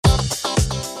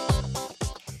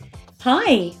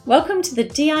Hi, welcome to the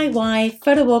DIY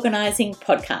Photo Organising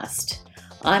Podcast.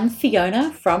 I'm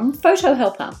Fiona from Photo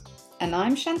Helper. And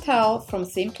I'm Chantal from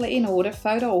Simply in Order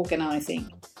Photo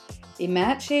Organising.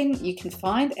 Imagine you can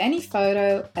find any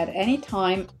photo at any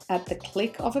time at the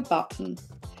click of a button.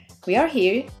 We are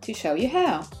here to show you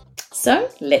how. So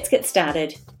let's get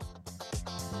started.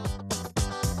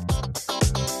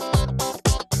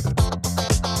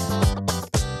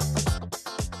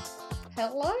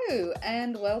 Hello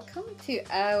and welcome to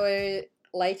our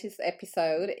latest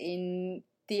episode in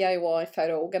DIY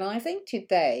Photo Organising.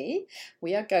 Today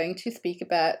we are going to speak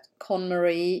about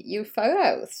KonMari your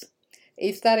photos.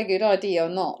 Is that a good idea or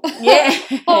not? Yeah,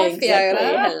 Hi, exactly.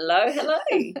 Fiona. Hello.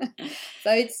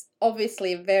 So it's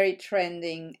obviously very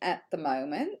trending at the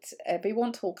moment.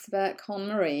 Everyone talks about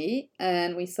KonMari,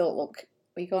 and we thought, look,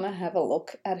 we're going to have a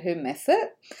look at her method.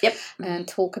 Yep. And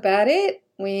talk about it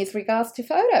with regards to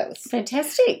photos.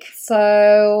 Fantastic.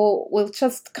 So we'll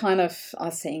just kind of, I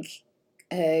think,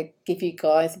 give you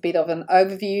guys a bit of an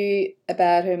overview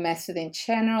about her method in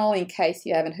general, in case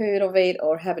you haven't heard of it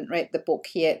or haven't read the book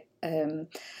yet,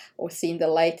 or seen the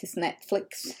latest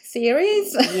Netflix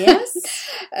series.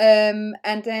 Yes.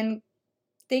 And then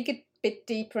dig a bit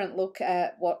deeper and look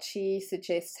at what she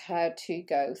suggests how to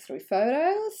go through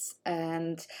photos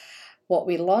and what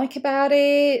we like about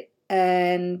it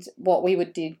and what we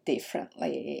would do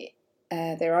differently.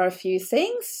 There are a few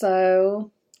things,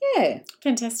 so yeah.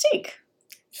 Fantastic.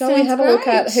 Shall we have a look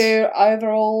at her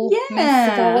overall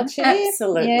methodology?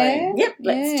 Absolutely. Yeah? Yep,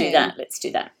 let's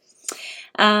do that.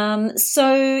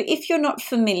 So if you're not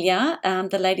familiar,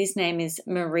 the lady's name is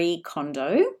Marie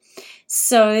Kondo.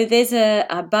 So there's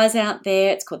a buzz out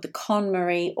there. It's called the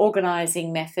KonMari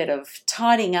organising method of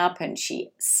tidying up, and she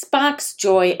sparks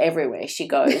joy everywhere she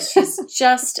goes. She's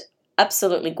just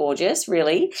absolutely gorgeous,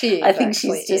 really. She is, I think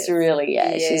she's just really,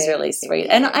 she's really sweet.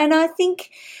 Yeah. And I think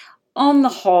on the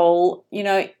whole, you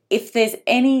know, if there's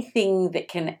anything that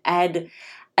can add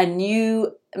a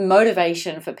new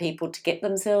motivation for people to get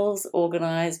themselves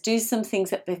organised, do some things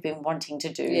that they've been wanting to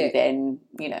do, then,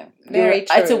 you know, very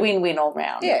true. It's a win-win all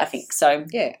round, I think. So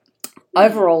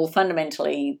overall,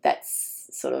 fundamentally, that's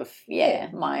sort of,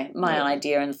 my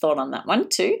idea and thought on that one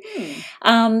too.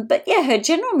 But yeah, her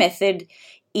general method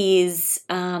is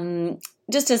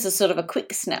just as a sort of a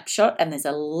quick snapshot, and there's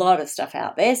a lot of stuff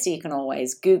out there, so you can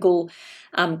always Google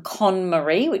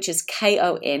KonMari, which is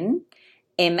KonMari,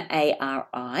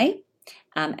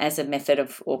 as a method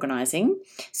of organising.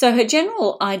 So her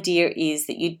general idea is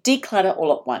that you declutter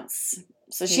all at once.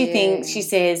 So she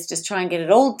says, just try and get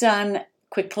it all done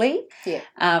quickly,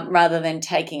 rather than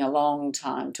taking a long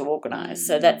time to organise.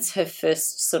 So that's her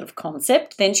first sort of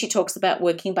concept. Then she talks about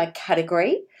working by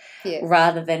category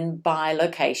rather than by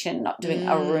location, not doing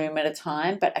a room at a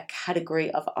time, but a category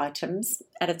of items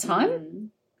at a time.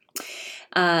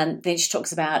 Then she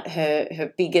talks about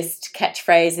her biggest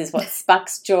catchphrase is what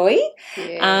sparks joy,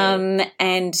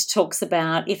 and talks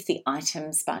about if the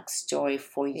item sparks joy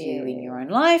for you in your own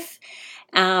life.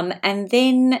 And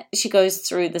then she goes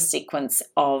through the sequence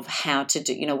of how to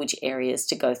do, you know, which areas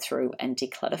to go through and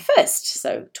declutter first.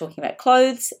 So talking about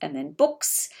clothes, and then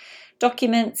books,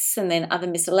 documents, and then other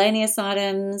miscellaneous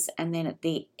items, and then at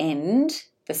the end,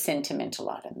 the sentimental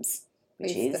items.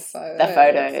 Which is the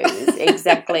photos.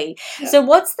 Exactly. So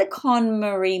what's the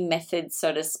KonMari method,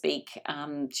 so to speak,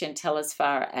 Chantal, as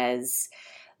far as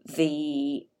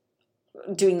the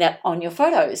doing that on your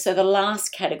photos? So the last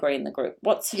category in the group,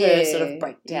 what's her sort of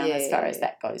breakdown as far as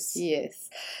that goes? Yes.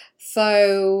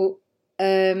 So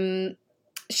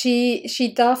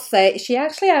she does say, she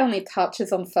actually only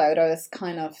touches on photos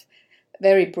kind of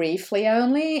very briefly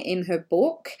only in her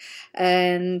book,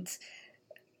 and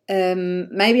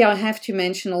maybe I have to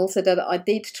mention also that I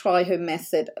did try her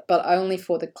method, but only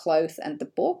for the clothes and the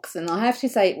books, and I have to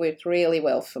say it worked really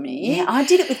well for me. Yeah, I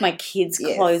did it with my kids'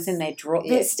 clothes in their drawer.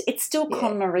 Yes. It's still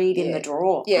KonMari in the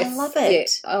drawer. Yes. I love it.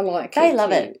 Yes, I like it. They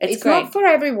love it. It's great. not for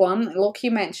everyone, like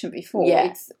you mentioned before.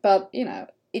 Yeah. But, you know,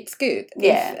 it's good.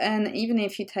 Yeah. And even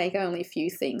if you take only a few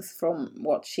things from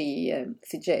what she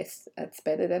suggests, it's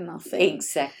better than nothing.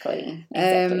 Exactly.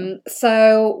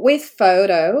 So with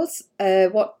photos,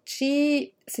 what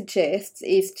she suggests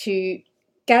is to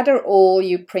gather all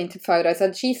your printed photos.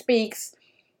 And she speaks,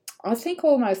 I think,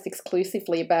 almost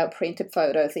exclusively about printed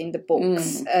photos in the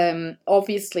books.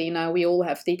 Obviously, you know, we all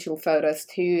have digital photos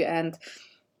too, and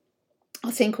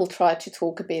I think we'll try to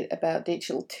talk a bit about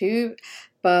digital too,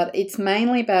 but it's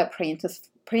mainly about printed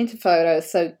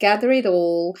photos. So gather it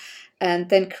all and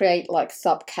then create like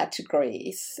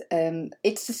subcategories.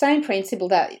 It's the same principle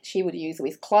that she would use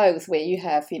with clothes, where you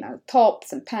have,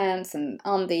 tops and pants and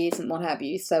undies and what have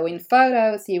you. So in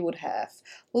photos, you would have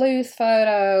loose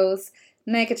photos,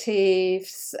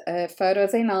 negatives,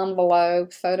 photos in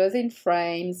envelopes, photos in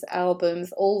frames,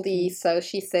 albums, all these. So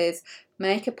she says,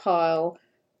 make a pile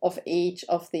of each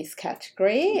of this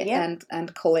category and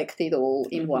collect it all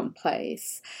in one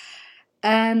place.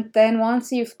 And then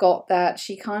once you've got that,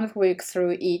 she kind of works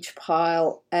through each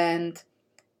pile, and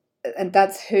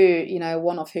that's her,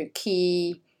 one of her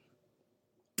key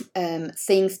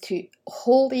things to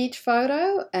hold each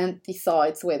photo, and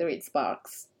decides whether it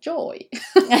sparks joy.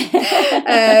 Though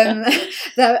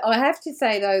I have to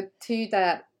say, though, too,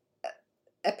 that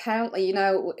apparently,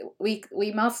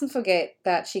 we mustn't forget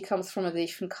that she comes from a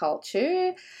different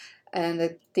culture and a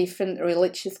different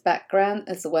religious background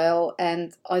as well.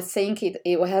 And I think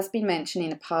it has been mentioned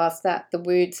in the past that the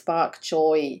word spark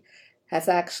joy has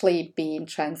actually been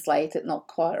translated not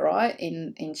quite right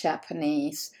in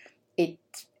Japanese. It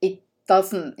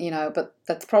doesn't, but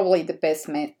that's probably the best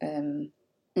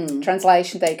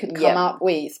translation they could come up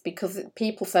with, because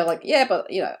people say like, yeah, but,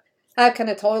 how can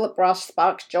a toilet brush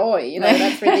spark joy?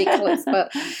 That's ridiculous.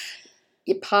 But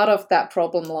part of that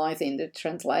problem lies in the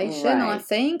translation, right. I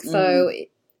think. So,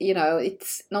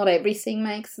 it's not everything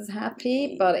makes us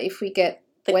happy, but if we get,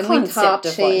 when we touch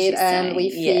it and we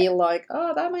feel like,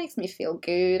 oh, that makes me feel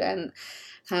good and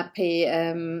happy,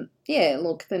 then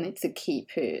it's a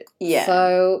keeper. Yeah.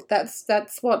 So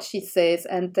that's what she says.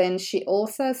 And then she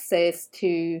also says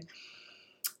to,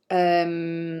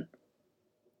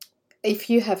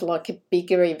 if you have like a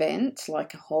bigger event,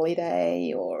 like a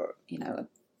holiday or, a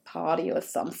party or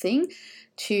something,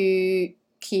 to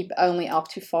keep only up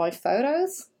to 5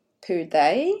 photos per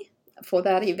day for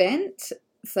that event.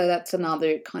 So that's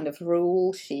another kind of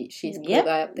rule she's put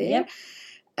out there. Yep.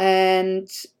 And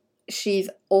she's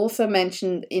also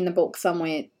mentioned in the book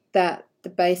somewhere that the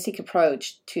basic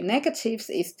approach to negatives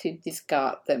is to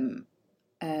discard them.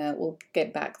 We'll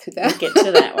get back to that. We'll get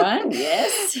to that one,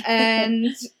 yes.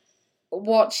 And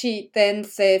what she then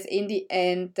says in the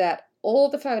end, that all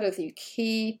the photos you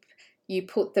keep, you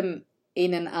put them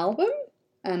in an album,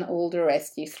 and all the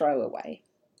rest you throw away.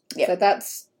 Yep. So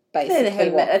that's basically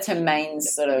that's her main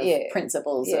sort of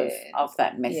principles of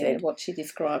that method. Yeah, what she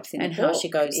describes in the book. And how she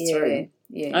goes through.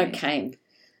 Yeah. Okay.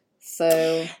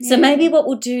 So maybe what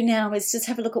we'll do now is just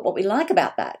have a look at what we like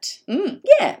about that.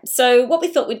 Yeah. So what we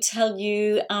thought we'd tell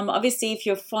you, obviously, if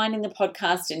you're finding the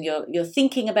podcast and you're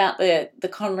thinking about the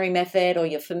KonMari method, or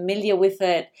you're familiar with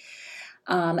it,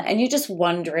 and you're just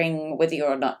wondering whether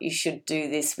or not you should do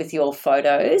this with your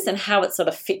photos and how it sort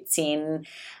of fits in,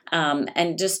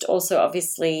 and just also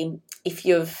obviously if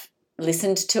you've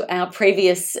listened to our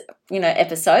previous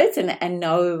episodes and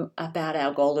know about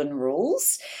our golden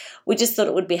rules, we just thought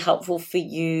it would be helpful for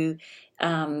you,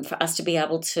 for us to be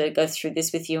able to go through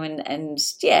this with you and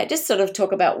just sort of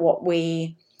talk about what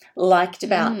we liked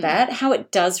about that, how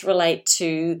it does relate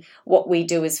to what we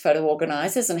do as photo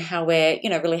organisers, and how we're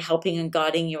really helping and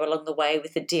guiding you along the way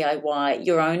with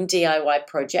your own DIY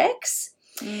projects.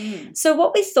 So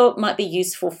what we thought might be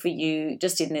useful for you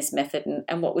just in this method,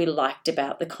 and what we liked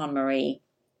about the KonMari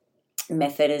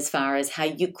method as far as how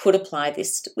you could apply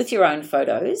this with your own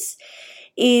photos,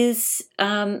 is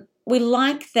we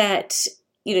like that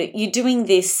you're doing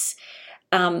this,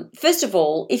 first of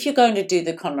all, if you're going to do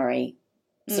the KonMari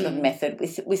sort of method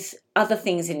with other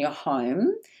things in your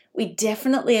home, we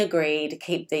definitely agree to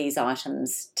keep these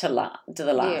items to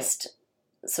the last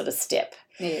sort of step.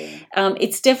 Yeah.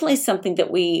 It's definitely something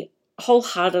that we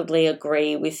wholeheartedly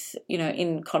agree with,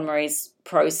 in KonMari's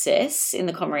process, in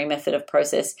the KonMari method of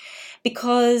process,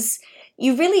 because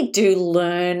you really do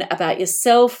learn about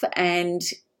yourself, and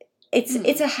it's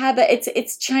a habit.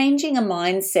 It's changing a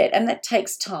mindset, and that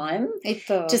takes time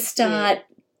to start,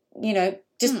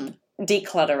 just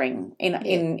decluttering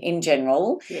in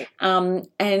general. Yeah.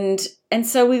 And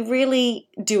so we really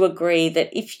do agree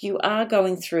that if you are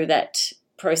going through that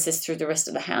process through the rest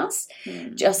of the house,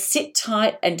 just sit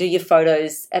tight and do your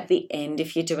photos at the end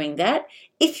if you're doing that.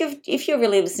 If you're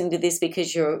really listening to this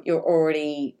because you're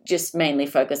already just mainly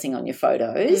focusing on your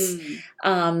photos,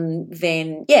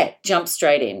 then jump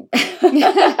straight in.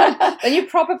 Then you're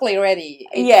probably ready.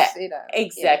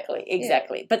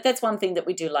 Exactly. But that's one thing that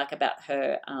we do like about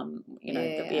her,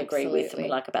 that we agree with, and we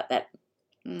like about that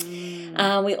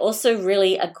We also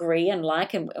really agree and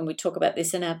like, and we talk about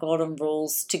this in our golden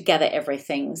rules, to gather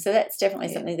everything. So that's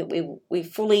definitely something that we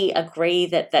fully agree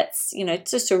that's,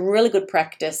 it's just a really good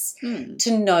practice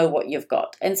to know what you've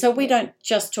got. And so we don't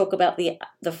just talk about the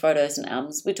photos and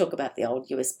albums. We talk about the old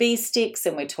USB sticks,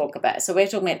 and we're talking about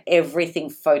everything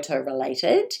photo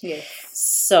related. Yes.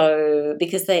 So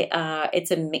because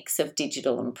it's a mix of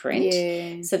digital and print.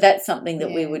 Yeah. So that's something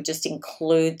that we would just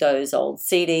include those old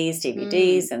CDs,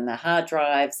 DVDs, and the hard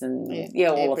drives, and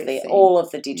all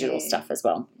of the digital stuff as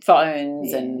well,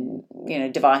 phones and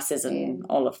devices and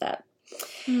all of that.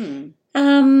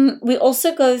 We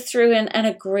also go through and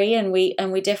agree, and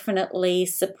we definitely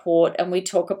support, and we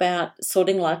talk about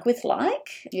sorting like with like.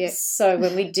 Yes. So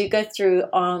when we do go through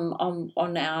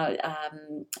on our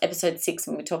episode 6,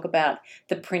 when we talk about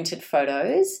the printed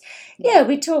photos, we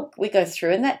go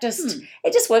through, and that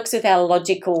it just works with our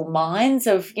logical minds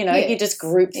of you just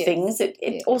group things.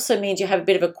 It also means you have a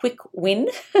bit of a quick win.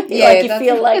 You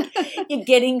feel like you're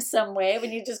getting somewhere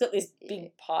when you've just got this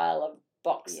big pile of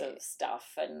box of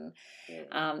stuff, and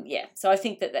so I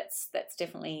think that's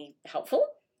definitely helpful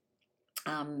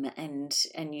and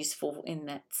useful in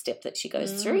that step that she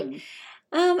goes through.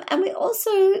 And we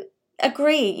also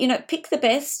agree, pick the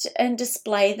best and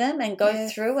display them and go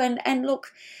through and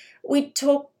look. We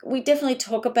definitely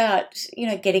talk about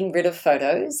getting rid of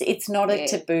photos. It's not a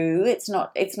taboo. It's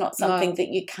not something that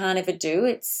you can't ever do.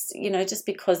 It's just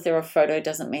because they're a photo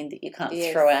doesn't mean that you can't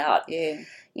throw out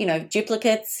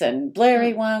duplicates and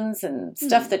blurry ones and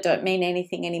stuff that don't mean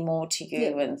anything anymore to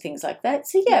you and things like that.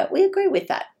 So we agree with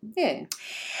that. Yeah.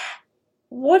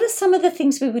 What are some of the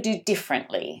things we would do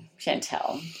differently,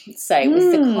 Chantal, say,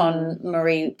 with the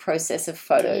KonMari process of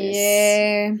photos?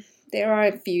 Yeah. There are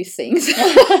a few things.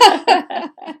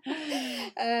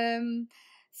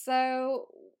 So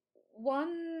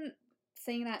one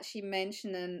thing that she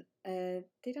mentioned, and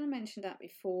did I mention that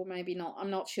before? Maybe not. I'm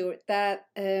not sure. That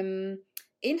in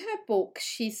her book,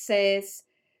 she says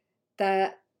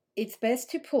that it's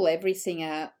best to pull everything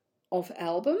out of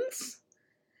albums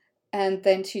and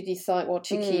then to decide what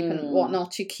to keep and what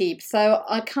not to keep. So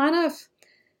I kind of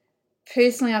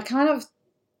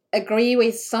agree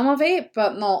with some of it,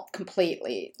 but not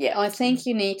completely. Yeah. I think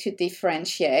you need to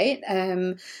differentiate.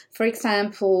 For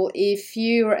example, if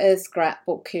you're a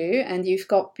scrapbooker and you've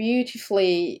got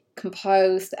beautifully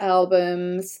composed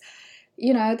albums,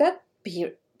 that'd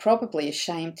be probably a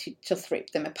shame to just rip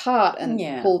them apart and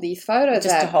pull these photos out.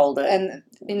 Just to hold it. And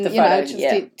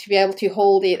to be able to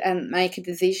hold it and make a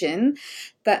decision,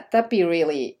 that'd be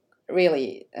really,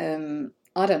 really,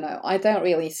 I don't know. I don't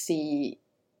really see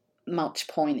much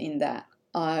point in that.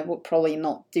 I would probably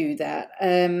not do that.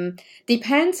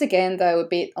 Depends again though a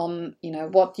bit on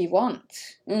what you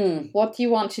want. What do you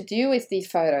want to do with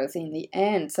these photos in the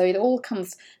end? So it all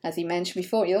comes, as you mentioned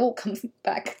before, it all comes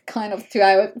back kind of to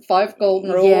our 5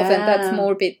 golden rules, and that's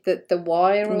more a bit the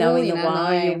why rule. Knowing your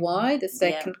why, the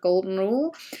second golden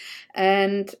rule.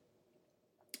 And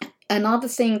another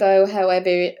thing though,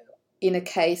 however, in a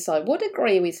case, I would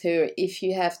agree with her if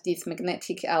you have these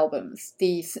magnetic albums,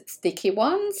 these sticky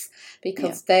ones,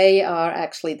 because they are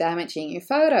actually damaging your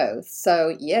photos.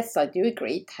 So yes, I do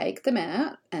agree. Take them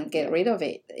out and get rid of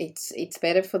it. It's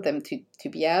better for them to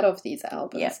be out of these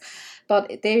albums. Yeah.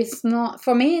 But there's not,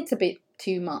 for me, it's a bit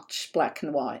too much black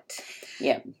and white.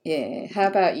 Yeah. Yeah. How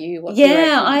about you? What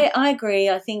I agree.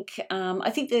 I think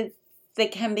that there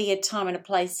can be a time and a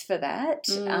place for that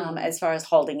as far as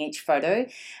holding each photo. And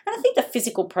I think the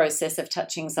physical process of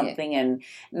touching something and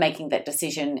making that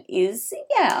decision is,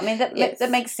 that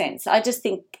makes sense. I just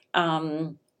think,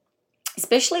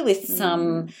 especially with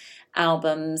some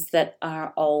albums that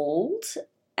are old,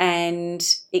 and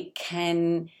it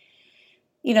can,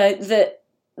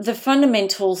 the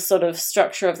fundamental sort of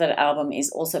structure of that album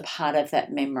is also part of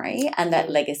that memory and that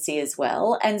legacy as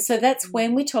well. And so that's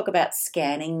when we talk about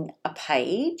scanning a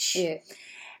page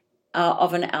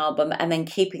of an album and then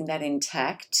keeping that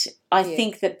intact. I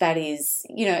think that is,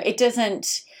 it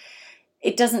doesn't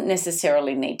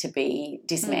necessarily need to be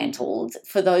dismantled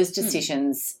for those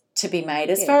decisions to be made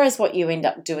as far as what you end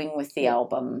up doing with the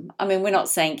album. I mean, we're not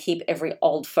saying keep every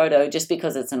old photo just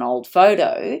because it's an old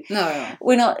photo. No.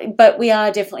 We're not, but we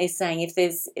are definitely saying if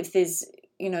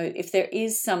there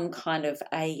is some kind of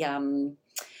a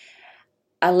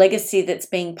legacy that's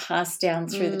being passed down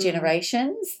through the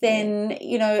generations, then,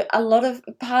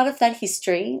 part of that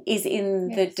history is in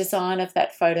the design of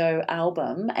that photo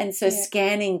album. And so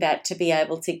scanning that to be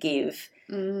able to give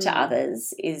to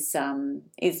others is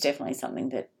definitely something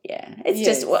that, it's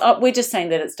just, we're just saying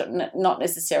that it's not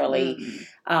necessarily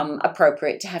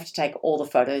appropriate to have to take all the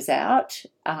photos out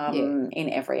in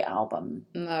every album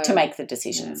to make the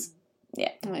decisions.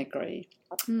 Yeah. I agree.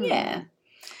 Yeah.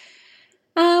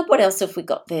 What else have we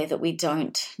got there that we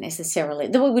don't necessarily,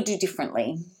 that we would do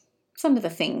differently? Some of the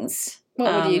things.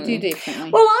 What would you do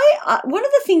differently? Well, I one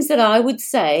of the things that I would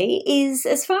say is,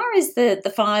 as far as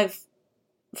the five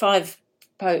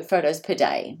photos per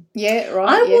day. Yeah, right.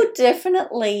 I would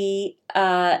definitely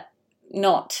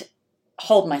not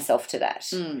hold myself to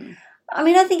that. I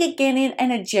mean, I think, again,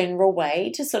 in a general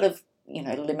way, to sort of,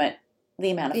 limit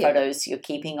the amount of photos you're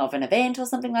keeping of an event or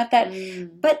something like that.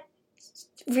 But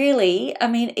really, I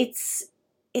mean, it's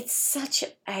such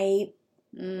a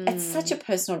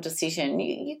personal decision.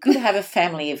 You could have a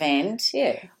family event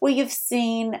where you've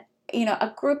seen,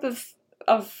 a group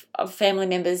of family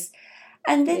members,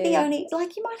 and they're the only,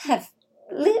 you might have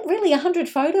really 100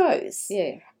 photos.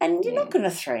 Yeah. And you're not going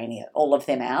to throw all of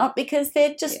them out, because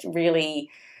they're just really,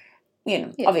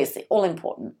 obviously all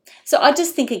important. So I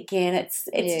just think, again, it's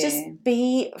just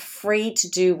be free to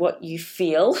do what you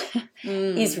feel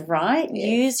is right.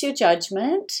 Use your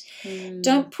judgment.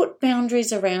 Don't put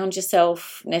boundaries around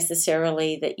yourself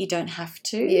necessarily that you don't have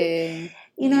to. Yeah.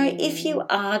 If you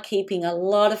are keeping a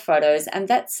lot of photos and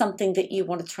that's something that you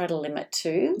want to try to limit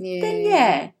to,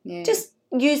 then just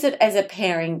use it as a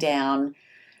paring down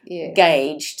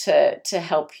gauge to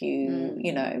help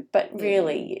you, but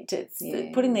really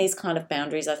putting these kind of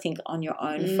boundaries, I think, on your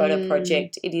own photo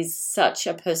project, it is such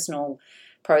a personal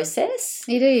process.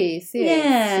 It is,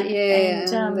 yes. Yeah.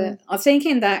 And I think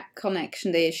in that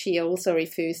connection there, she also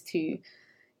refers to,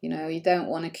 you don't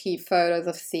want to keep photos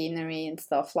of scenery and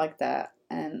stuff like that.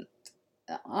 And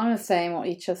I'm saying what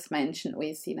you just mentioned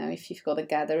with, if you've got a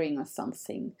gathering or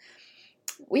something.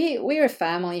 We're a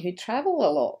family who travel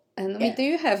a lot, and we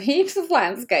do have heaps of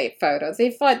landscape photos.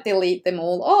 If I delete them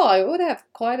all, I would have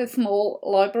quite a small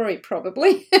library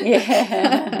probably.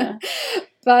 Yeah.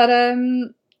 But,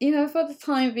 for the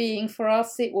time being, for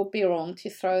us, it would be wrong to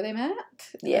throw them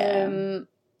out. Yeah.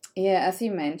 As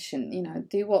you mentioned,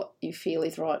 do what you feel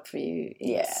is right for you.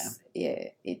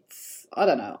 It's, I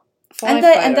don't know.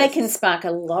 And they can spark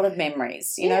a lot of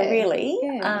memories, really.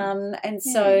 Yeah. And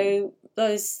so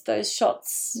those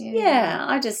shots,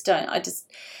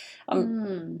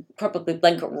 I'm probably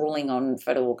blanket ruling on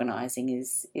photo organising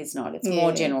is not. It's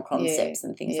more general concepts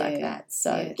and things like that.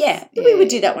 So, we would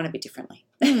do that one a bit differently.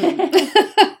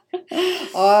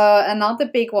 Another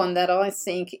big one that I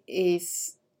think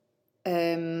is,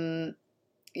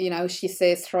 she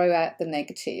says throw out the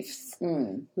negatives.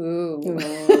 Ooh.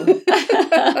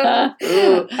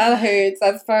 That hurts.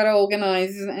 As photo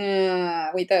organisers,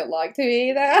 we don't like to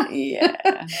hear that.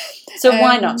 Yeah. So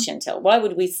why not, Chantel? Why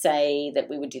would we say that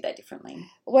we would do that differently?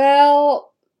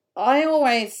 Well, I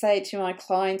always say to my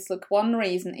clients, look, one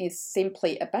reason is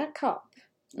simply a backup.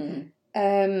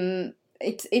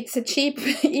 It's a cheap,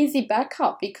 easy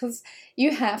backup because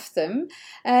you have them.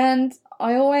 And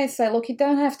I always say, look, you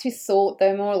don't have to sort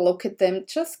them or look at them.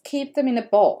 Just keep them in a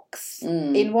box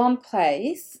in one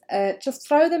place. Just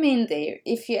throw them in there.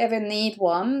 If you ever need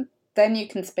one, then you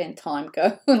can spend time,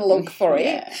 go and look for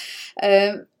it.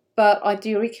 But I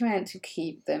do recommend to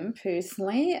keep them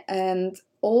personally. And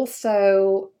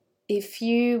also, if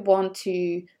you want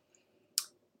to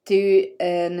do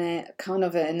an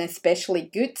especially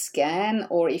good scan,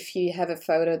 or if you have a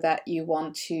photo that you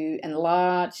want to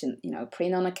enlarge and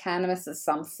print on a canvas or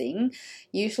something,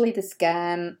 usually the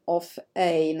scan of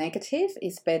a negative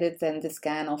is better than the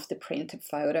scan of the printed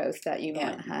photos that you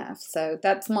might have. So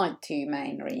that's my two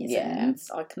main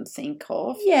reasons I can think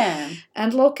of.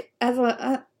 And look,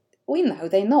 we know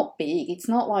they're not big. It's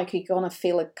not like you're gonna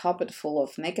fill a cupboard full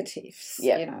of negatives.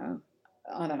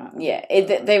 I don't know. Yeah,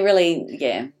 they really,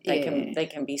 they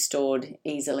can be stored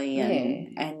easily,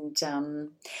 and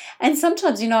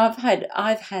sometimes,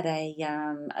 I've had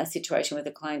a situation with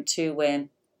a client too where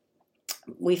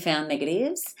we found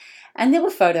negatives, and there were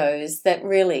photos that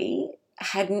really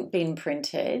hadn't been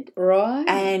printed, right?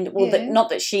 And not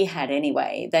that she had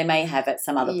anyway. They may have at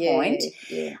some other point,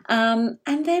 and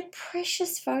they're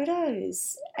precious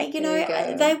photos.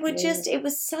 They were just. It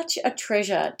was such a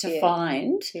treasure to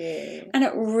find, and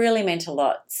it really meant a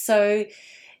lot. So,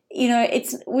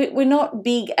 we're not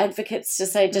big advocates to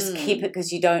say just keep it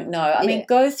because you don't know. I mean,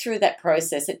 go through that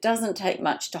process. It doesn't take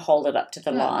much to hold it up to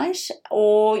the light,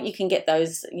 or you can get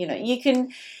those. You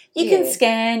can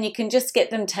scan. You can just get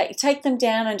them take them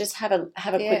down and just have a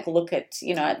quick look at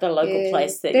at the local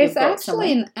place that There's you've got actually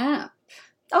somewhere. an app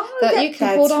that you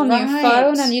can put on your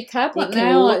phone and your tablet. You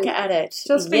can look at it.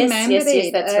 Just remembered it.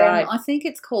 Yes, that's right. I think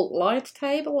it's called Light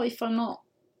Table, if I'm not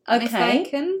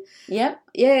mistaken. Yep.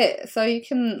 Yeah, so you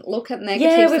can look at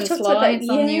negatives and slides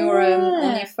on your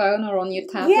phone or on your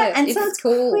tablet. Yeah, and so it's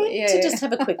cool to just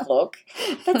have a quick look.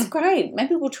 That's great.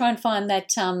 Maybe we'll try and find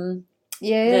that.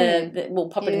 We'll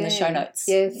pop it in the show notes.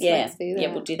 Yes, let's do that.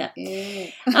 Yeah, we'll do that.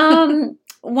 Yeah.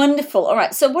 Wonderful. All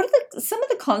right. So, what are some of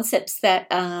the concepts that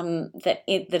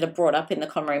are brought up in the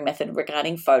KonMari method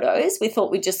regarding photos? We thought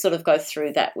we'd just sort of go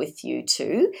through that with you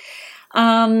too.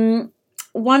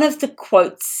 One of the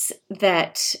quotes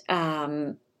that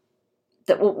one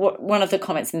of the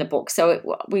comments in the book. So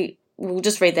we'll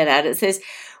just read that out. It says,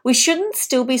 "We shouldn't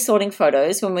still be sorting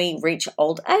photos when we reach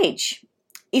old age.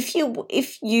 If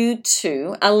you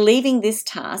too are leaving this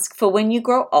task for when you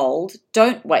grow old,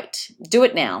 don't wait. Do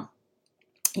it now.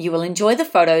 You will enjoy the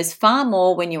photos far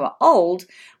more when you are old,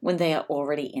 when they are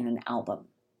already in an album."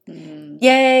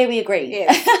 Yay, we agree.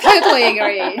 Yes, totally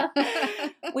agree.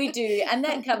 We do. And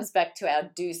that comes back to our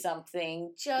do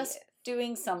something,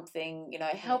 doing something,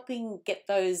 helping get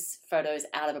those photos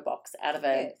out of a box, out of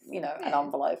an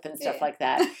envelope and stuff like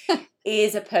that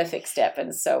is a perfect step.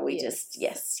 And so we just,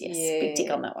 big tick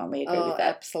on that one. We agree with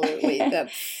that. Absolutely.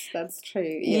 That's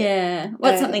true. Yeah.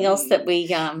 What's something else that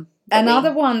we...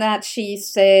 Another one that she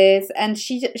says, and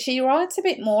she writes a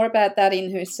bit more about that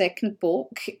in her second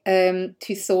book,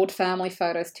 to sort family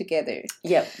photos together.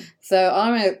 Yep. So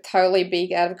I'm a totally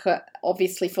big advocate,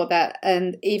 obviously, for that.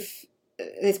 And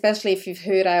especially if you've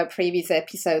heard our previous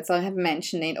episodes, I have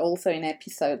mentioned it also in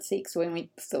episode 6 when we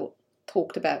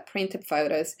talked about printed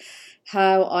photos,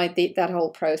 how I did that whole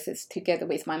process together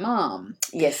with my mom.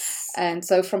 Yes. And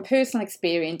so from personal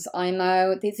experience, I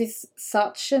know this is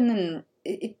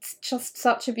it's just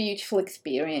such a beautiful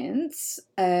experience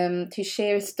to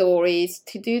share stories,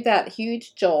 to do that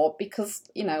huge job, because,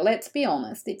 let's be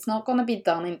honest, it's not going to be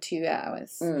done in 2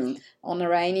 hours on a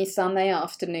rainy Sunday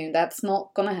afternoon. That's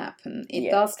not going to happen. It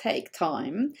does take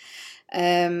time.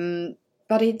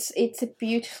 But it's a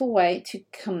beautiful way to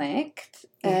connect.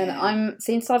 And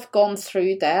since I've gone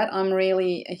through that, I'm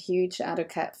really a huge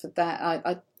advocate for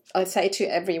that. I say to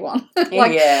everyone,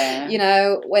 when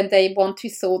they want to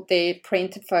sort their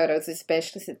printed photos,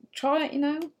 especially, try,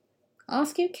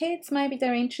 ask your kids. Maybe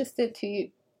they're interested to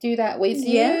do that with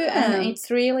you. And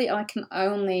it's really, I can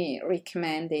only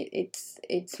recommend it.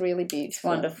 It's really beautiful. It's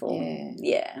wonderful.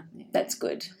 Yeah, that's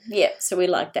good. Yeah, so we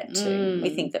like that too. We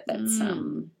think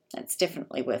that's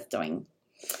definitely worth doing.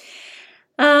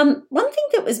 One thing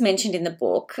that was mentioned in the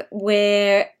book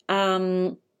where...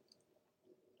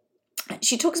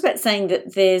 she talks about saying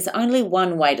that there's only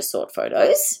one way to sort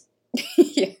photos.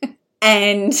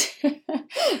 And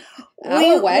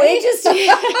we're just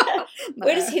here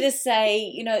to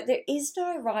say, there is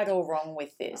no right or wrong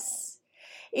with this.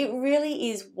 It really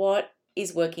is what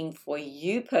is working for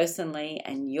you personally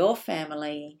and your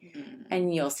family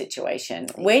and your situation.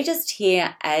 We're just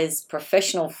here as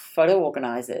professional photo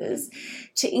organisers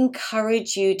to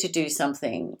encourage you to do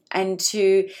something and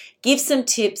to give some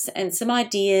tips and some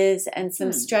ideas and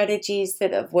some strategies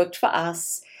that have worked for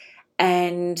us,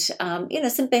 and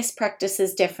some best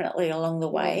practices definitely along the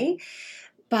way.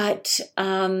 But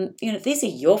these are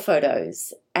your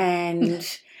photos,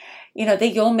 and they're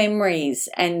your memories,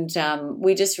 and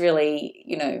we just really,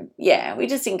 we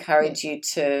just encourage you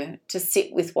to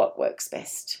sit with what works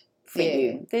best for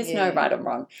you. There's no right or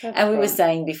wrong. That's we were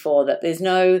saying before that there's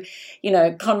no,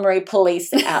 KonMari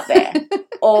police out there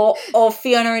or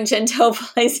Fiona and Chantel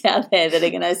police out there that are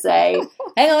going to say,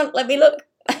 hang on, let me look.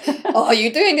 Oh,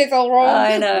 you're doing this all wrong.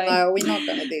 I know. No, we're not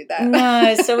going to do that.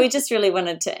 No, so we just really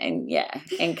wanted to,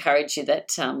 encourage you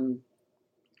that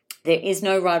there is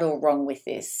no right or wrong with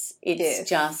this. It's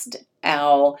just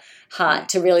our heart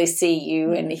to really see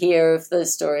you and hear of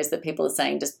those stories that people are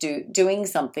saying, just doing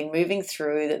something, moving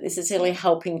through, that this is really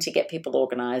helping to get people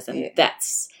organised, and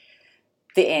that's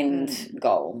the end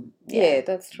goal. Yeah,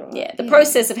 that's right. Yeah, the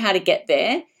process of how to get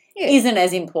there isn't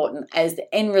as important as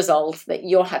the end result that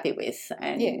you're happy with,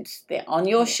 and they're on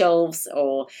your shelves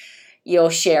or you're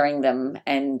sharing them,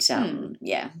 and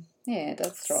Yeah,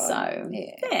 that's right. So,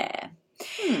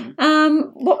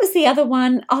 what was the other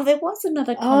one? Oh, there was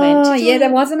another comment. Oh, yeah,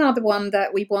 there was another one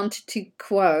that we wanted to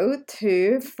quote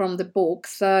too from the book.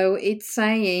 So it's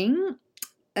saying,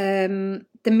 the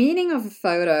meaning of a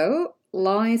photo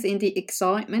lies in the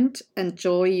excitement and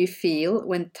joy you feel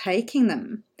when taking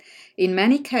them. In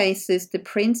many cases, the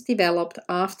prints developed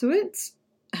afterwards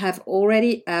have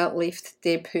already outlived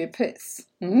their purpose.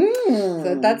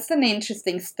 So that's an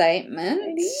interesting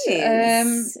statement. It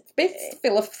is. A bit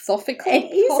philosophical.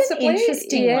 It is possibly. An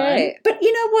interesting one. But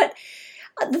you know what?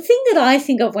 The thing that I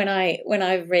think of when I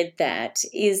read that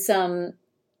is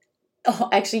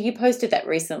actually, you posted that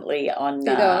recently on.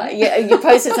 Yeah, you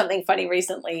posted something funny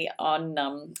recently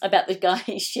on about the guy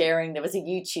sharing. There was a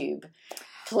YouTube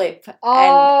clip.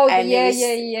 And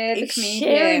the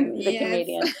comedian. The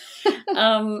comedian.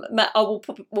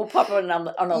 We'll pop it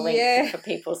on a link for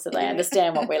people so they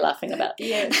understand what we're laughing about.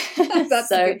 Yes,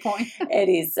 that's a good point. It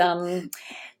is.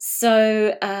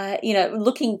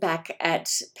 Looking back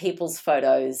at people's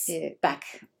photos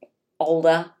back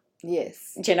older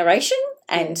generation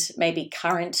and maybe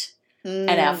current and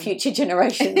our future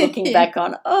generation looking back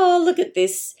on, oh, look at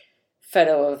this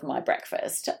photo of my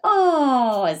breakfast.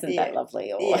 Oh, isn't that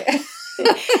lovely? Or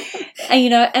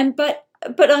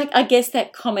but I guess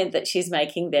that comment that she's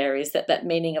making there is that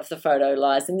meaning of the photo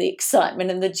lies in the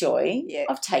excitement and the joy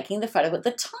of taking the photo at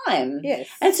the time. Yes.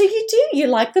 And so you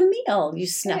like the meal. You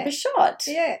snap a shot.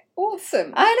 Yeah,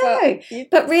 awesome. I know.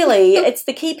 But really, it's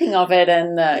the keeping of it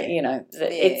and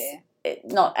it's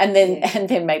not, and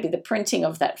then maybe the printing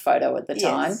of that photo at the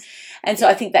time. And so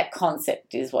I think that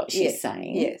concept is what she's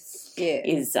saying. Yes. Yeah.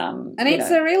 Is and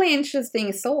it's a really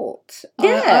interesting thought.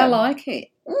 Yeah. I like it.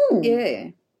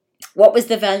 Yeah. What was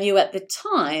the value at the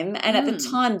time? And at the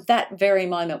time, that very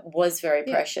moment was very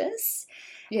precious.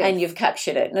 Yes. And you've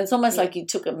captured it. And it's almost like you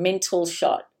took a mental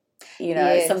shot.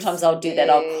 Sometimes I'll do that.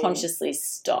 I'll consciously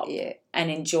stop and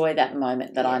enjoy that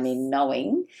moment that I'm in,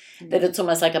 knowing that it's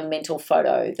almost like a mental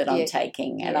photo that I'm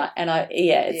taking.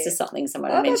 It's just something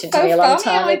someone mentioned to me a long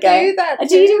time ago. I do that.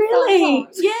 Do you really?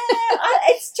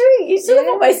 It's true. You sort of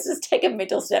almost just take a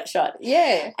mental snapshot.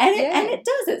 Yeah. And it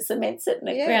does. It cements it and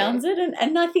it grounds it.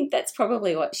 And I think that's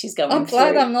probably what she's going through. I'm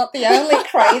glad I'm not the only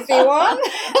crazy one.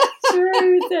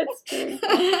 That's true.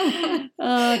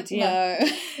 Oh, dear. No.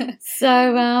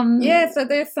 So, so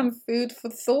there's some food for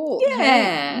thought.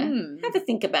 Yeah. Have a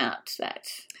think about that.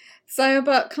 So,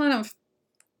 but kind of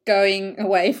going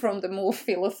away from the more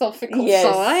philosophical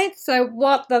side. So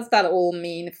what does that all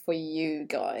mean for you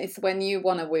guys when you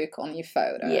want to work on your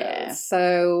photos? Yeah.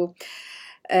 So,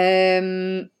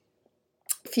 Fiona,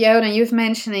 you've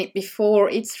mentioned it before.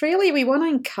 It's really, we want to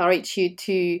encourage you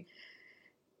to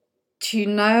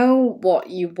know what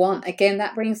you want. Again,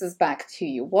 that brings us back to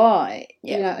your why.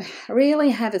 Really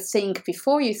have a think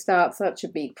before you start such a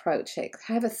big project.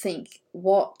 Have a think,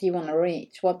 what do you want to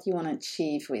reach? What do you want to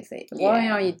achieve with it? Why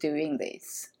are you doing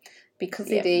this?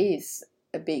 Because it is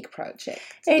a big project.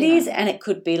 It is, and it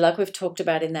could be, like we've talked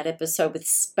about in that episode with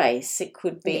space, it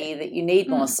could be that you need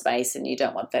more space and you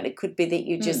don't want that. It could be that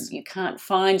you just you can't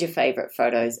find your favourite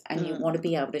photos and you want to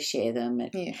be able to share them.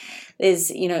 There's,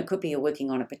 it could be you're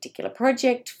working on a particular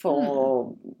project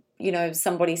for,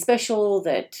 somebody special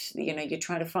that, you're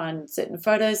trying to find certain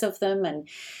photos of them and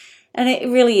it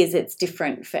really is, it's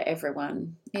different for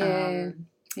everyone.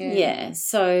 Yeah,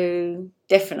 so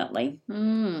definitely.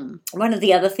 One of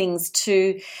the other things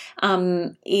too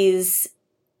is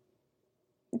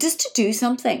just to do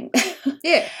something.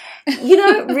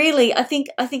 Really, I think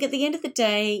at the end of the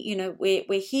day,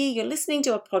 we're here, you're listening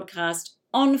to a podcast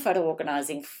on photo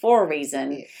organising for a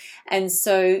reason. And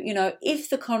so, if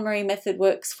the KonMari method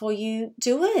works for you,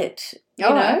 do it.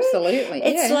 Absolutely.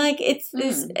 It's like it's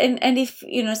this, and if,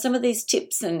 some of these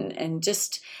tips and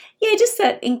just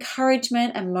that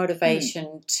encouragement and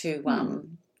motivation to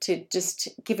just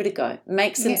give it a go.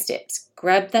 Make some steps.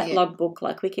 Grab that logbook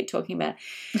like we keep talking about.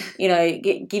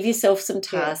 Give yourself some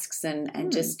tasks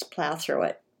and just plough through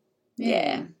it.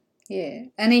 Yeah.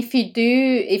 And if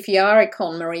you are a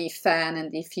KonMari fan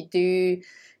and if you do,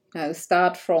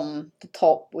 start from the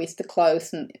top with the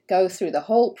clothes and go through the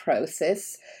whole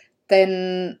process,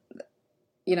 then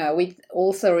we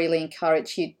also really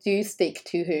encourage you to stick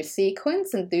to her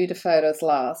sequence and do the photos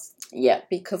last. Yeah.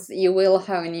 Because you will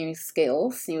hone new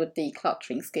skills, your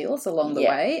decluttering skills along the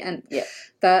way, and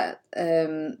that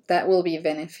will be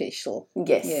beneficial.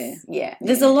 Yes. Yeah.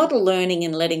 There's a lot of learning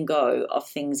and letting go of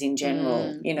things in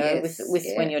general, with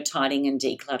when you're tidying and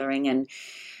decluttering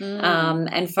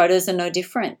and photos are no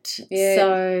different. Yeah.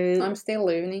 So I'm still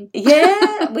learning.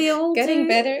 Yeah, we all getting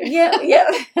better. Yeah.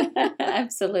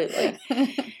 Absolutely.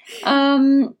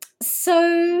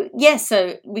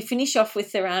 So we finish off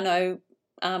with there are no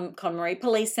KonMari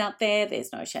police out there.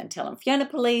 There's no Chantel and Fiona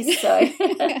police, so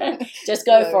just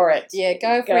go for it. Yeah,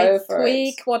 go for it.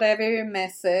 Tweak whatever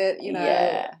method,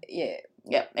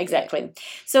 Yeah, exactly.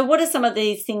 So what are some of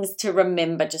these things to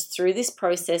remember just through this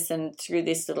process and through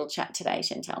this little chat today,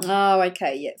 Chantel? Oh,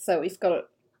 okay, yeah. So we've got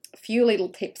a few little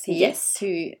tips here Yes.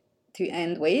 to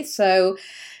end with. So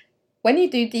when you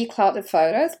do decluttered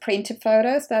photos, printed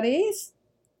photos that is,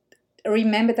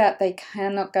 remember that they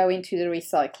cannot go into the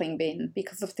recycling bin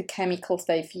because of the chemicals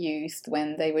they've used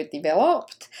when they were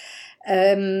developed.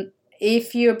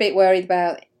 If you're a bit worried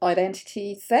about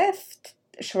identity theft,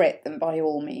 shred them by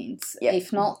all means. Yep.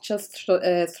 If not, just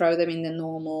throw them in the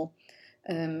normal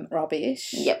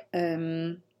rubbish. Yep.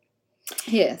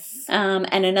 Yes.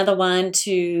 And another one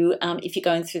to, if you're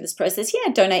going through this process,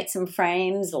 donate some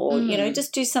frames or,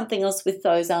 just do something else with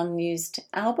those unused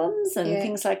albums and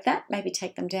things like that. Maybe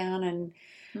take them down and,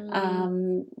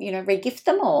 re-gift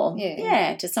them or,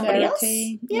 to somebody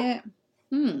Charity. else. Yep.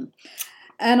 Yeah.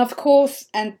 And of course,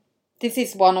 and this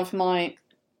is one of my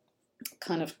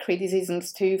kind of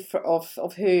criticisms too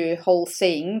of her whole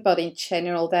thing, but in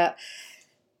general that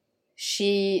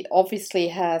she obviously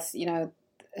has,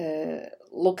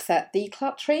 looks at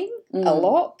decluttering a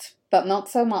lot, but not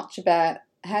so much about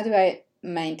how do I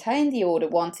maintain the order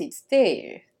once it's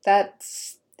there.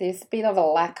 There's a bit of a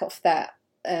lack of that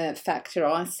factor,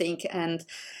 I think, and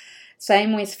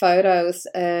same with photos.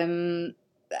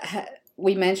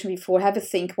 We mentioned before, have a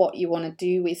think what you want to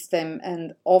do with them,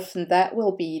 and often that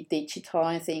will be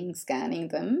digitizing, scanning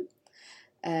them,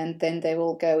 and then they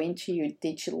will go into your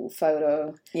digital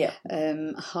photo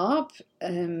hub.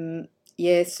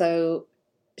 So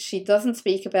she doesn't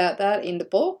speak about that in the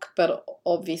book, but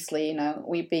obviously,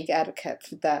 we're big advocates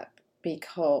for that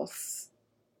because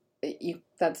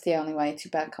that's the only way to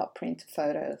back up printed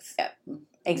photos. Yeah,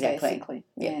 exactly. Basically.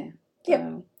 Yeah.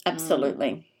 So,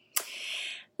 absolutely.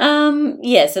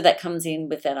 So that comes in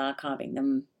with that archiving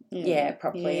them,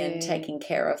 properly and taking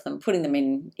care of them, putting them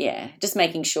in, just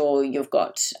making sure you've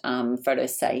got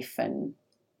photos safe and,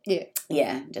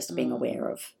 just being aware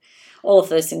of all of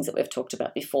those things that we've talked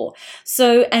about before.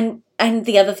 So, and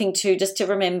the other thing too, just to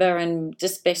remember and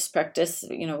just best practice,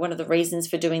 one of the reasons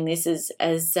for doing this is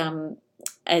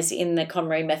as in the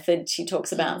KonMari method, she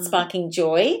talks about sparking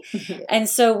joy. And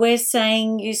so we're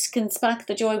saying you can spark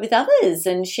the joy with others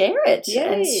and share it.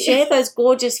 And share those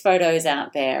gorgeous photos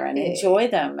out there and enjoy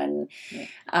them. And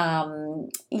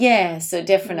so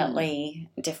definitely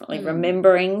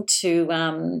remembering to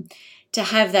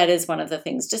have that as one of the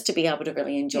things, just to be able to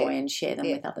really enjoy and share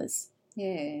them with others.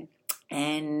 Yeah.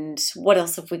 And what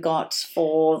else have we got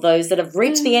for those that have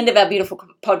reached the end of our beautiful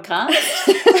podcast?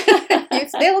 You're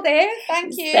still there.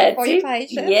 Thank you for your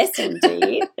patience. Yes,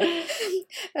 indeed.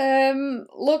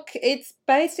 Look, it's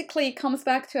basically comes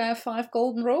back to our 5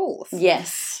 golden rules.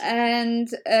 Yes. And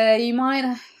you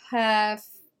might have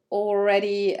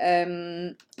already,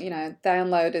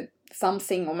 downloaded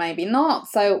something or maybe not.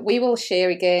 So we will share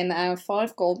again our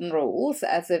 5 golden rules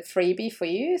as a freebie for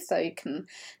you, so you can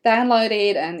download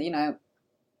it and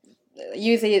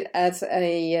use it as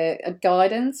a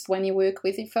guidance when you work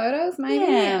with your photos maybe.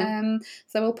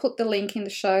 So we'll put the link in the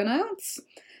show notes,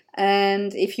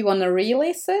 and if you want to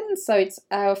re-listen, so it's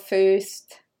our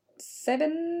first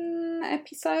 7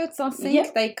 episodes, I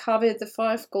think. They covered the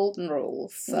 5 golden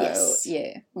rules. So,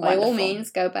 by all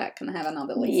means, go back and have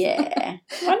another listen. Yeah,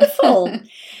 wonderful.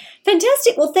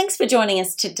 Fantastic. Well, thanks for joining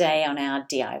us today on our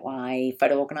DIY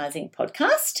photo organising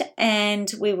podcast,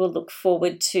 and we will look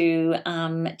forward to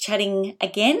chatting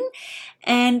again.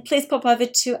 And please pop over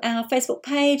to our Facebook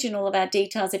page and all of our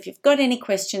details. If you've got any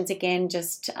questions, again,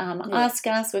 just ask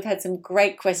us. We've had some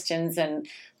great questions and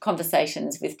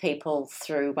conversations with people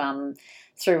through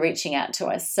reaching out to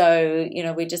us. So,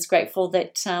 we're just grateful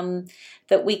that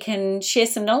that we can share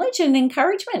some knowledge and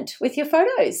encouragement with your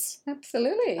photos.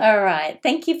 Absolutely. All right.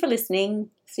 Thank you for listening.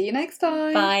 See you next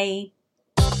time. Bye.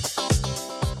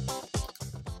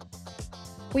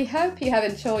 We hope you have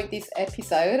enjoyed this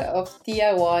episode of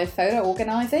DIY Photo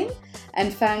Organising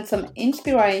and found some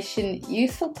inspiration,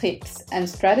 useful tips and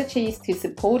strategies to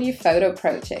support your photo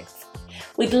projects.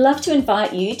 We'd love to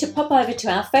invite you to pop over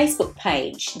to our Facebook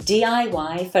page,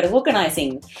 DIY Photo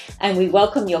Organising, and we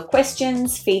welcome your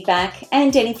questions, feedback,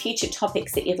 and any future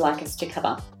topics that you'd like us to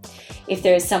cover. If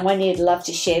there is someone you'd love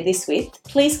to share this with,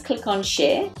 please click on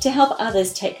Share to help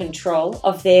others take control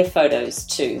of their photos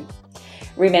too.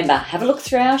 Remember, have a look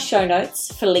through our show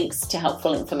notes for links to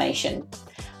helpful information.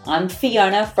 I'm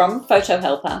Fiona from Photo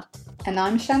Helper. And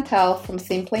I'm Chantal from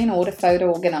Simply in Order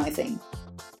Photo Organising.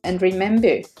 And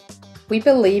remember, we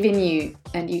believe in you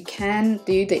and you can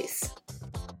do this.